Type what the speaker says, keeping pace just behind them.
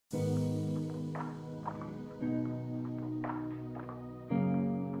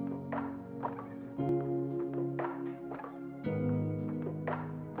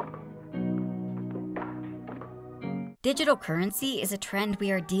Digital currency is a trend we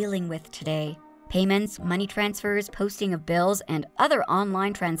are dealing with today. Payments, money transfers, posting of bills, and other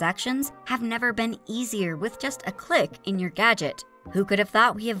online transactions have never been easier with just a click in your gadget. Who could have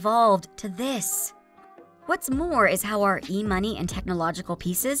thought we evolved to this? What's more is how our e-money and technological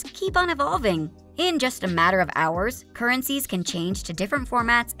pieces keep on evolving. In just a matter of hours, currencies can change to different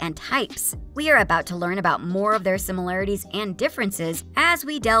formats and types. We are about to learn about more of their similarities and differences as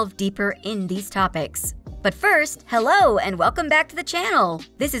we delve deeper in these topics. But first, hello and welcome back to the channel!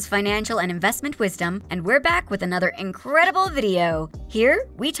 This is Financial and Investment Wisdom, and we're back with another incredible video. Here,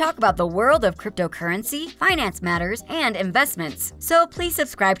 we talk about the world of cryptocurrency, finance matters, and investments. So please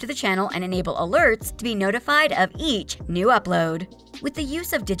subscribe to the channel and enable alerts to be notified of each new upload. With the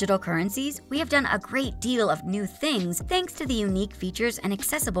use of digital currencies, we have done a great deal of new things thanks to the unique features and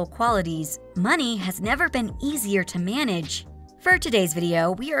accessible qualities. Money has never been easier to manage. For today's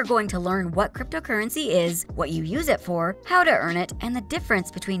video, we are going to learn what cryptocurrency is, what you use it for, how to earn it, and the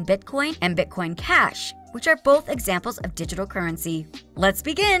difference between Bitcoin and Bitcoin Cash, which are both examples of digital currency. Let's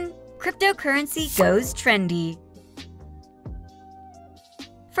begin! Cryptocurrency goes trendy.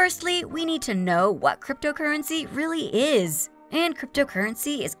 Firstly, we need to know what cryptocurrency really is. And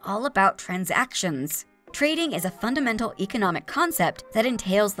cryptocurrency is all about transactions. Trading is a fundamental economic concept that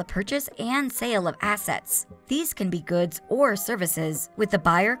entails the purchase and sale of assets. These can be goods or services, with the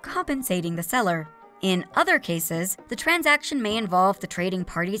buyer compensating the seller. In other cases, the transaction may involve the trading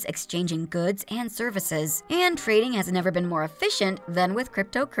parties exchanging goods and services, and trading has never been more efficient than with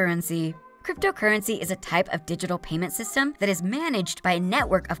cryptocurrency. Cryptocurrency is a type of digital payment system that is managed by a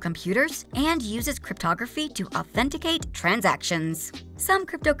network of computers and uses cryptography to authenticate transactions. Some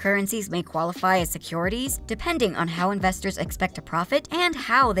cryptocurrencies may qualify as securities depending on how investors expect to profit and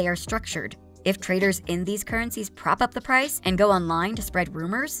how they are structured. If traders in these currencies prop up the price and go online to spread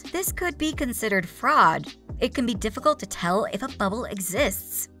rumors, this could be considered fraud. It can be difficult to tell if a bubble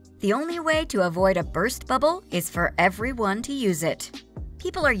exists. The only way to avoid a burst bubble is for everyone to use it.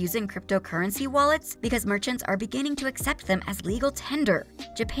 People are using cryptocurrency wallets because merchants are beginning to accept them as legal tender.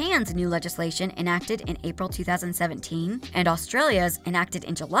 Japan's new legislation, enacted in April 2017, and Australia's, enacted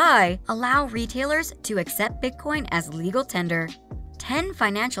in July, allow retailers to accept Bitcoin as legal tender. 10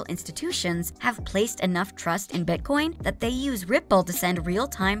 financial institutions have placed enough trust in Bitcoin that they use Ripple to send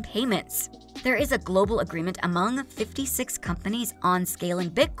real-time payments. There is a global agreement among 56 companies on scaling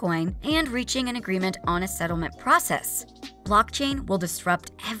Bitcoin and reaching an agreement on a settlement process. Blockchain will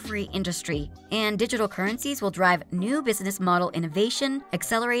disrupt every industry, and digital currencies will drive new business model innovation,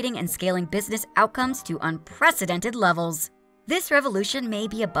 accelerating and scaling business outcomes to unprecedented levels. This revolution may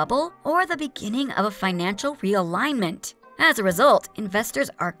be a bubble or the beginning of a financial realignment. As a result, investors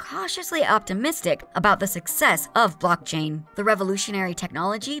are cautiously optimistic about the success of blockchain, the revolutionary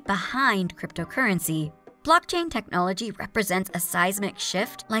technology behind cryptocurrency. Blockchain technology represents a seismic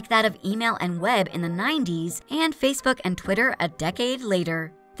shift like that of email and web in the 90s and Facebook and Twitter a decade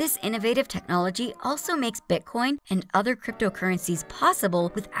later. This innovative technology also makes Bitcoin and other cryptocurrencies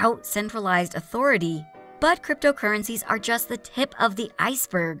possible without centralized authority. But cryptocurrencies are just the tip of the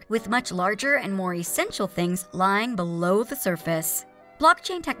iceberg, with much larger and more essential things lying below the surface.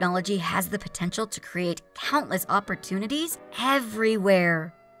 Blockchain technology has the potential to create countless opportunities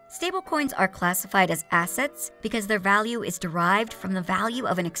everywhere. Stablecoins are classified as assets because their value is derived from the value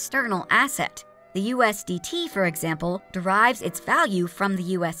of an external asset. The USDT, for example, derives its value from the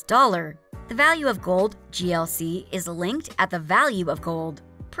US dollar. The value of gold, GLC, is linked at the value of gold.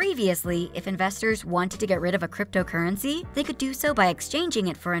 Previously, if investors wanted to get rid of a cryptocurrency, they could do so by exchanging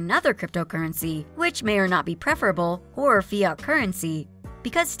it for another cryptocurrency, which may or not be preferable, or fiat currency.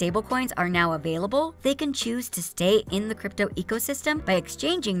 Because stablecoins are now available, they can choose to stay in the crypto ecosystem by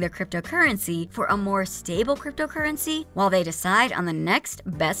exchanging their cryptocurrency for a more stable cryptocurrency while they decide on the next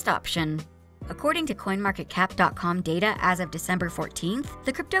best option. According to CoinMarketCap.com data as of December 14th,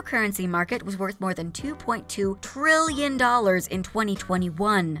 the cryptocurrency market was worth more than $2.2 trillion in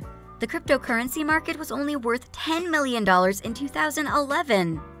 2021. The cryptocurrency market was only worth $10 million in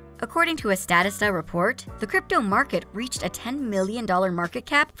 2011. According to a Statista report, the crypto market reached a $10 million market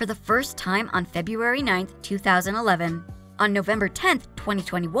cap for the first time on February 9, 2011. On November 10,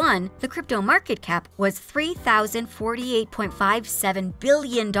 2021, the crypto market cap was $3,048.57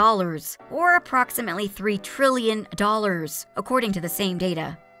 billion, or approximately $3 trillion, according to the same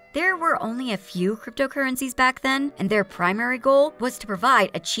data. There were only a few cryptocurrencies back then, and their primary goal was to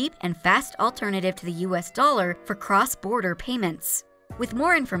provide a cheap and fast alternative to the US dollar for cross-border payments. With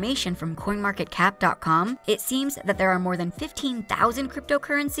more information from CoinMarketCap.com, it seems that there are more than 15,000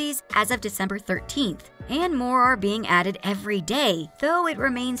 cryptocurrencies as of December 13th, and more are being added every day, though it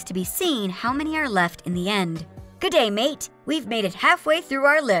remains to be seen how many are left in the end. Good day, mate! We've made it halfway through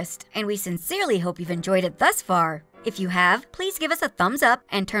our list, and we sincerely hope you've enjoyed it thus far. If you have, please give us a thumbs up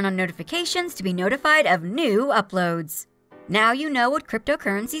and turn on notifications to be notified of new uploads. Now you know what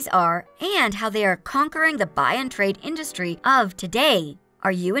cryptocurrencies are and how they are conquering the buy and trade industry of today.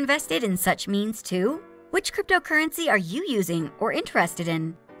 Are you invested in such means too? Which cryptocurrency are you using or interested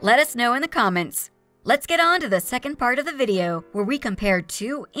in? Let us know in the comments. Let's get on to the second part of the video, where we compare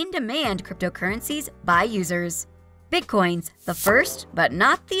two in-demand cryptocurrencies by users. Bitcoins, the first but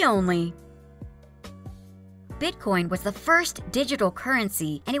not the only. Bitcoin was the first digital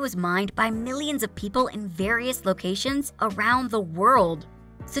currency, and it was mined by millions of people in various locations around the world.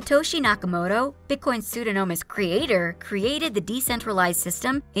 Satoshi Nakamoto, Bitcoin's pseudonymous creator, created the decentralized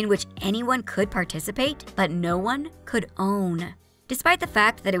system in which anyone could participate, but no one could own. Despite the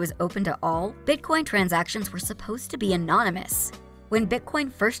fact that it was open to all, Bitcoin transactions were supposed to be anonymous. When Bitcoin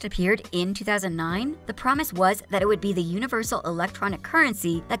first appeared in 2009, the promise was that it would be the universal electronic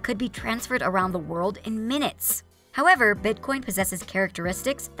currency that could be transferred around the world in minutes. However, Bitcoin possesses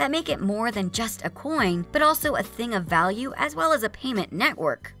characteristics that make it more than just a coin, but also a thing of value as well as a payment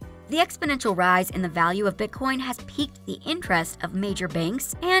network. The exponential rise in the value of Bitcoin has piqued the interest of major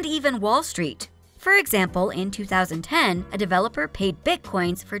banks and even Wall Street. For example, in 2010, a developer paid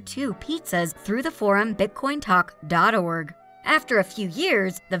Bitcoins for 2 pizzas through the forum bitcointalk.org. After a few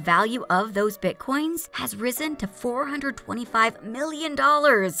years, the value of those Bitcoins has risen to $425 million.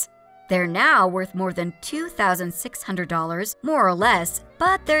 They're now worth more than $2,600, more or less,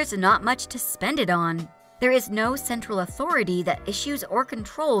 but there's not much to spend it on. There is no central authority that issues or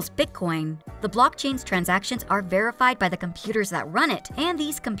controls Bitcoin. The blockchain's transactions are verified by the computers that run it, and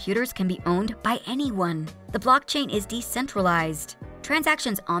these computers can be owned by anyone. The blockchain is decentralized.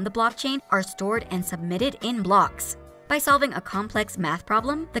 Transactions on the blockchain are stored and submitted in blocks. By solving a complex math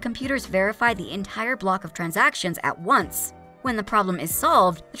problem, the computers verify the entire block of transactions at once. When the problem is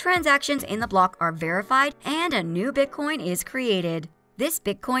solved, the transactions in the block are verified and a new Bitcoin is created. This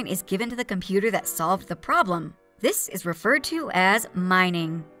Bitcoin is given to the computer that solved the problem. This is referred to as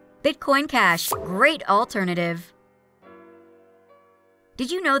mining. Bitcoin Cash, great alternative.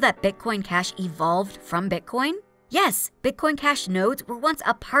 Did you know that Bitcoin Cash evolved from Bitcoin? Yes, Bitcoin Cash nodes were once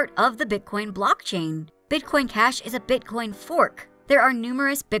a part of the Bitcoin blockchain. Bitcoin Cash is a Bitcoin fork. There are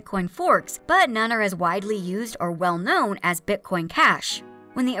numerous Bitcoin forks, but none are as widely used or well known as Bitcoin Cash.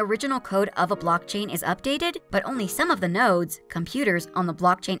 When the original code of a blockchain is updated, but only some of the nodes, computers on the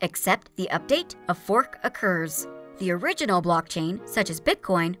blockchain accept the update, a fork occurs. The original blockchain, such as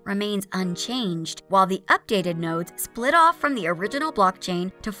Bitcoin, remains unchanged, while the updated nodes split off from the original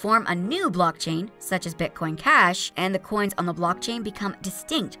blockchain to form a new blockchain, such as Bitcoin Cash, and the coins on the blockchain become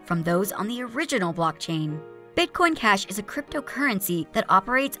distinct from those on the original blockchain. Bitcoin Cash is a cryptocurrency that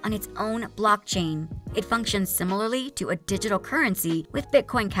operates on its own blockchain. It functions similarly to a digital currency, with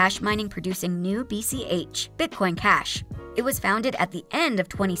Bitcoin Cash mining producing new BCH, Bitcoin Cash. It was founded at the end of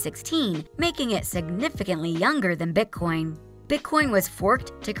 2016, making it significantly younger than Bitcoin. Bitcoin was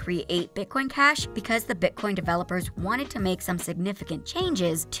forked to create Bitcoin Cash because the Bitcoin developers wanted to make some significant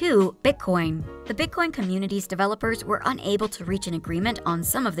changes to Bitcoin. The Bitcoin community's developers were unable to reach an agreement on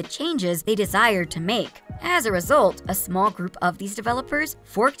some of the changes they desired to make. As a result, a small group of these developers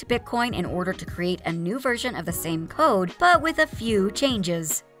forked Bitcoin in order to create a new version of the same code, but with a few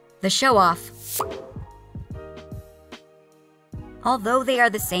changes. The show-off. Although they are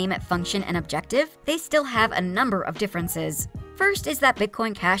the same at function and objective, they still have a number of differences. First is that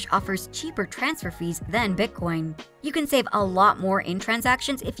Bitcoin Cash offers cheaper transfer fees than Bitcoin. You can save a lot more in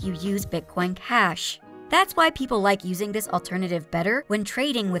transactions if you use Bitcoin Cash. That's why people like using this alternative better when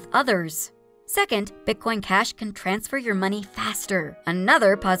trading with others. Second, Bitcoin Cash can transfer your money faster,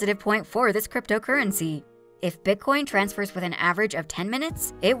 another positive point for this cryptocurrency. If Bitcoin transfers with an average of 10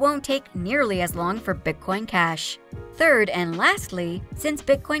 minutes, it won't take nearly as long for Bitcoin Cash. Third and lastly, since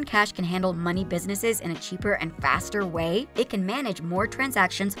Bitcoin Cash can handle money businesses in a cheaper and faster way, it can manage more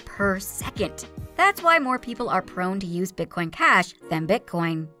transactions per second. That's why more people are prone to use Bitcoin Cash than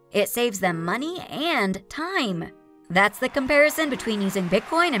Bitcoin. It saves them money and time. That's the comparison between using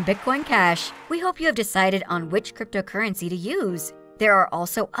Bitcoin and Bitcoin Cash. We hope you have decided on which cryptocurrency to use. There are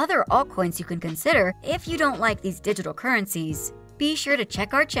also other altcoins you can consider if you don't like these digital currencies. Be sure to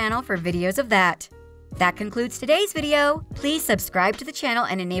check our channel for videos of that. That concludes today's video. Please subscribe to the channel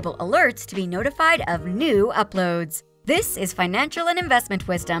and enable alerts to be notified of new uploads. This is Financial and Investment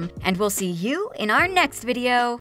Wisdom, and we'll see you in our next video.